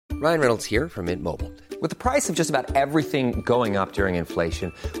Ryan Reynolds here from Mint Mobile. With the price of just about everything going up during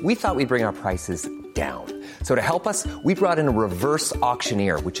inflation, we thought we'd bring our prices down. So to help us, we brought in a reverse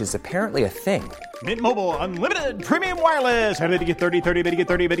auctioneer, which is apparently a thing. Mint Mobile Unlimited Premium Wireless. How to get 30, 30, bit to get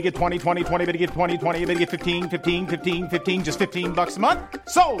 30, bit to get 20, 20, 20, bit to get 20, 20, bit to get 15, 15, 15, 15, just $15 a month?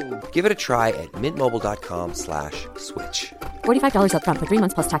 Sold! Give it a try at mintmobile.com/switch. $45 up front for 3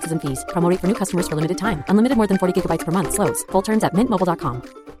 months plus taxes and fees. Promo rate for new customers for limited time. Unlimited more than 40 gigabytes per month. Slows full terms at mintmobile.com.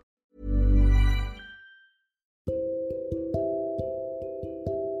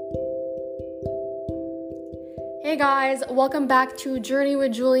 Hey guys, welcome back to Journey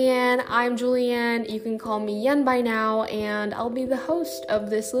with Julianne. I'm Julianne. You can call me Yen by now, and I'll be the host of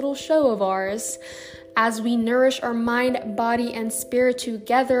this little show of ours as we nourish our mind, body, and spirit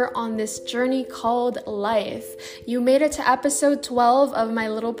together on this journey called life. You made it to episode 12 of my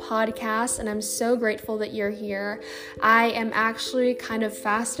little podcast, and I'm so grateful that you're here. I am actually kind of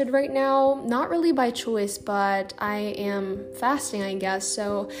fasted right now, not really by choice, but I am fasting, I guess.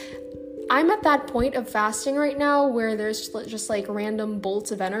 So I'm at that point of fasting right now where there's just like random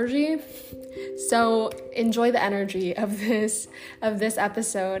bolts of energy. So enjoy the energy of this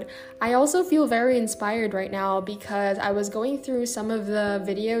episode. I also feel very inspired right now because I was going through some of the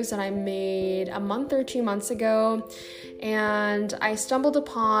videos that I made a month or 2 months ago, and I stumbled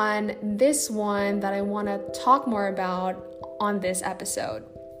upon this one that I want to talk more about on this episode.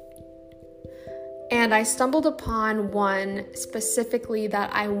 And I stumbled upon one specifically that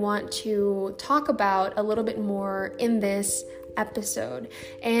I want to talk about a little bit more in this episode.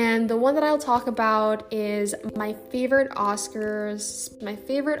 And the one that I'll talk about is my favorite Oscars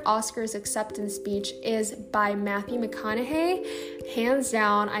acceptance speech is by Matthew McConaughey. Hands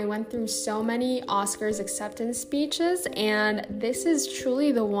down, I went through so many Oscars acceptance speeches, and this is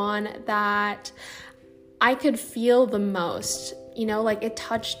truly the one that I could feel the most. You know, like it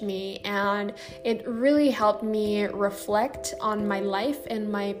touched me, and it really helped me reflect on my life and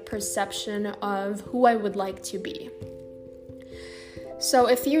my perception of who I would like to be. So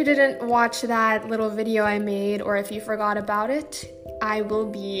if you didn't watch that little video I made, or if you forgot about it, I will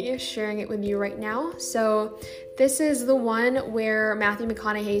be sharing it with you right now. So this is the one where Matthew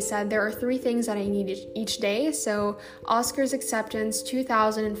McConaughey said there are 3 things that I need each day. So Oscars acceptance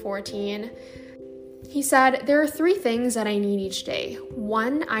 2014. He said, there are 3 things that I need each day.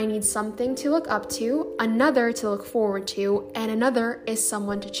 1, I need something to look up to, another to look forward to, and another is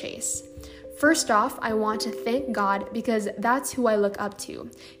someone to chase. First off, I want to thank God because that's who I look up to.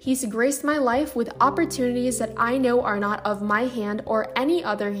 He's graced my life with opportunities that I know are not of my hand or any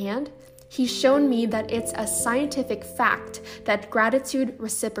other hand. He's shown me that it's a scientific fact that gratitude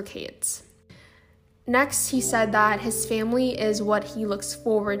reciprocates. Next, he said that his family is what he looks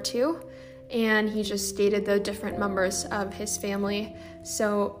forward to. And he just stated the different members of his family.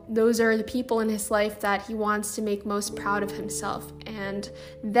 So those are the people in his life that he wants to make most proud of himself. And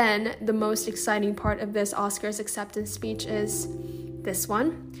then the most exciting part of this Oscars acceptance speech is this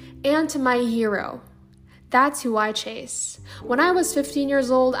one. And to my hero. That's who I chase. When I was 15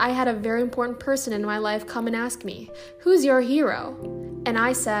 years old, I had a very important person in my life come and ask me, who's your hero? And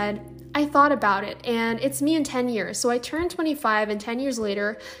I said, I thought about it, and it's me in 10 years. So I turned 25, and 10 years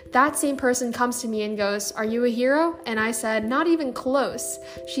later, that same person comes to me and goes, are you a hero? And I said, not even close.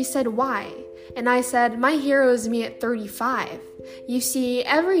 She said, why? And I said, my hero is me at 35. You see,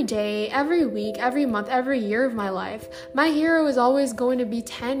 every day, every week, every month, every year of my life, my hero is always going to be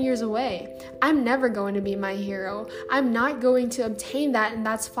 10 years away. I'm never going to be my hero. I'm not going to obtain that, and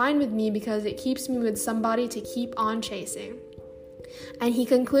that's fine with me because it keeps me with somebody to keep on chasing. And he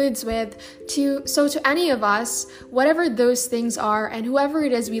concludes with, to any of us, whatever those things are, and whoever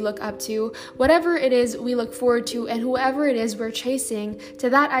it is we look up to, whatever it is we look forward to, and whoever it is we're chasing, to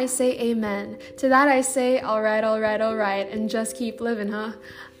that I say amen. To that I say, all right, and just keep living, huh?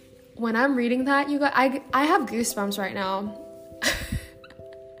 When I'm reading that, you guys, I have goosebumps right now.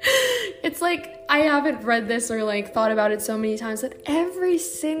 It's like I haven't read this or like thought about it so many times that every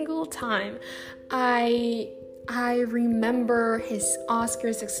single time I remember his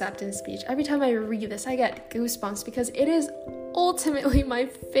Oscars acceptance speech. Every time I read this, I get goosebumps because it is ultimately my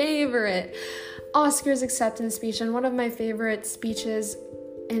favorite Oscars acceptance speech and one of my favorite speeches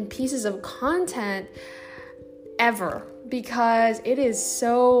and pieces of content ever because it is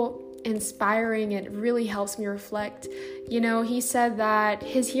so inspiring. It really helps me reflect. He said that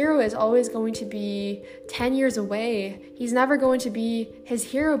his hero is always going to be 10 years away. He's never going to be his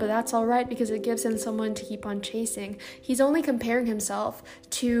hero, but that's all right because it gives him someone to keep on chasing. He's only comparing himself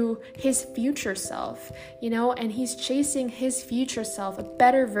to his future self, and he's chasing his future self, a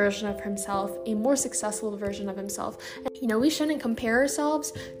better version of himself, a more successful version of himself. And, we shouldn't compare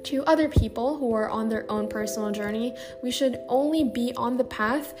ourselves to other people who are on their own personal journey. We should only be on the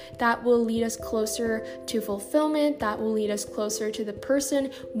path that will lead us closer to fulfillment, that will lead us closer to the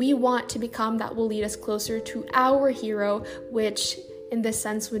person we want to become, that will lead us closer to our hero, which in this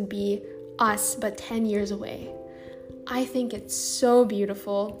sense would be us, but 10 years away. I think it's so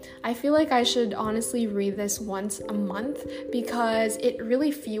beautiful. I feel like I should honestly read this once a month because it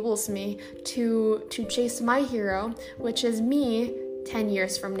really fuels me to chase my hero, which is me 10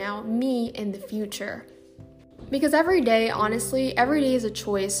 years from now, me in the future. Because every day is a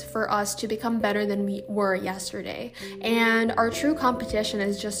choice for us to become better than we were yesterday. And our true competition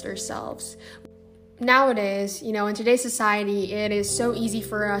is just ourselves. Nowadays, in today's society, it is so easy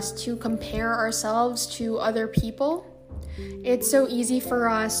for us to compare ourselves to other people. It's so easy for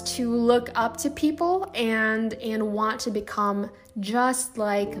us to look up to people and want to become just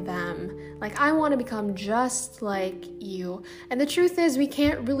like them. Like, I want to become just like you. And the truth is, we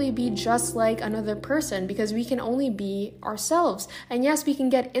can't really be just like another person because we can only be ourselves. And yes, we can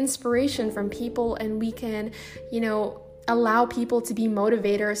get inspiration from people and we can, allow people to be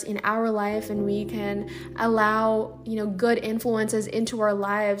motivators in our life, and we can allow, good influences into our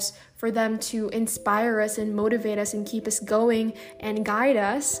lives for them to inspire us and motivate us and keep us going and guide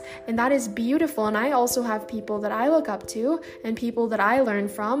us. And that is beautiful. And I also have people that I look up to and people that I learn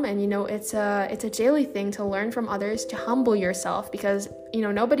from. And, it's a daily thing to learn from others, to humble yourself because,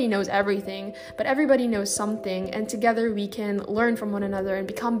 nobody knows everything, but everybody knows something. And together we can learn from one another and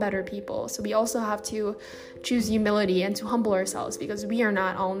become better people. So we also have to choose humility and to humble ourselves because we are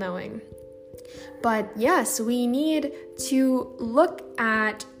not all knowing. But yes, we need to look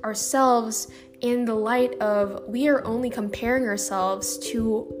at ourselves in the light of we are only comparing ourselves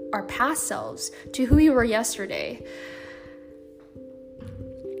to our past selves, to who we were yesterday.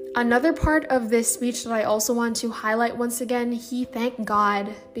 Another part of this speech that I also want to highlight once again, he thanked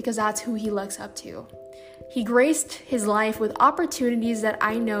God because that's who he looks up to. He graced his life with opportunities that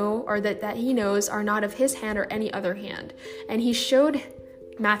I know or that he knows are not of his hand or any other hand. And he showed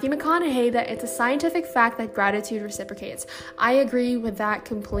Matthew McConaughey that it's a scientific fact that gratitude reciprocates. I agree with that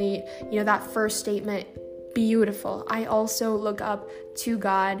complete, that first statement. Beautiful. I also look up to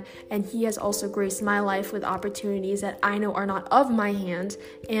God, and he has also graced my life with opportunities that I know are not of my hand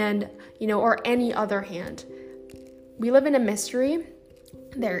and, or any other hand. We live in a mystery.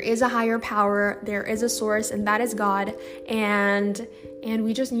 There is a higher power, there is a source, and that is God, and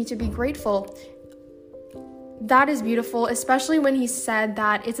we just need to be grateful. That is beautiful, especially when he said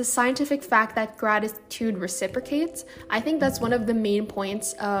that it's a scientific fact that gratitude reciprocates. I think that's one of the main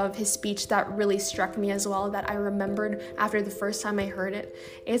points of his speech that really struck me as well, that I remembered after the first time I heard it.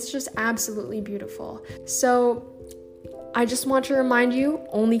 It's just absolutely beautiful. So I just want to remind you,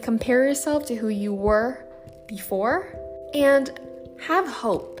 only compare yourself to who you were before and have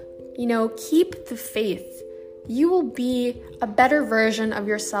hope. Keep the faith. You will be a better version of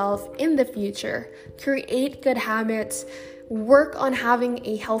yourself in the future. Create good habits. Work on having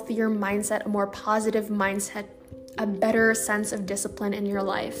a healthier mindset, a more positive mindset, a better sense of discipline in your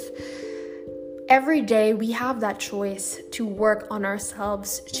life. Every day we have that choice to work on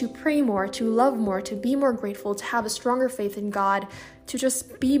ourselves, to pray more, to love more, to be more grateful, to have a stronger faith in God, to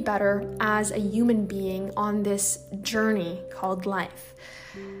just be better as a human being on this journey called life.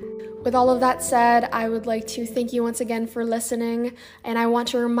 With all of that said, I would like to thank you once again for listening, and I want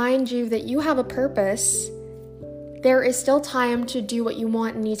to remind you that you have a purpose. There is still time to do what you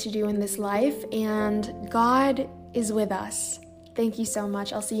want and need to do in this life, and God is with us. Thank you so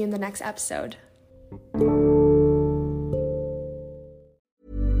much. I'll see you in the next episode.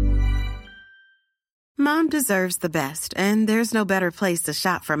 Mom deserves the best, and there's no better place to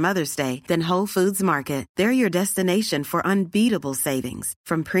shop for Mother's Day than Whole Foods Market. They're your destination for unbeatable savings,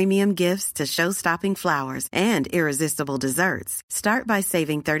 from premium gifts to show-stopping flowers and irresistible desserts. Start by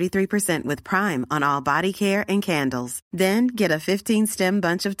saving 33% with Prime on all body care and candles. Then get a 15-stem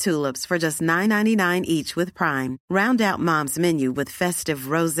bunch of tulips for just $9.99 each with Prime. Round out Mom's menu with festive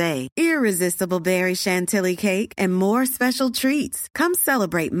rosé, irresistible berry chantilly cake, and more special treats. Come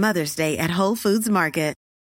celebrate Mother's Day at Whole Foods Market.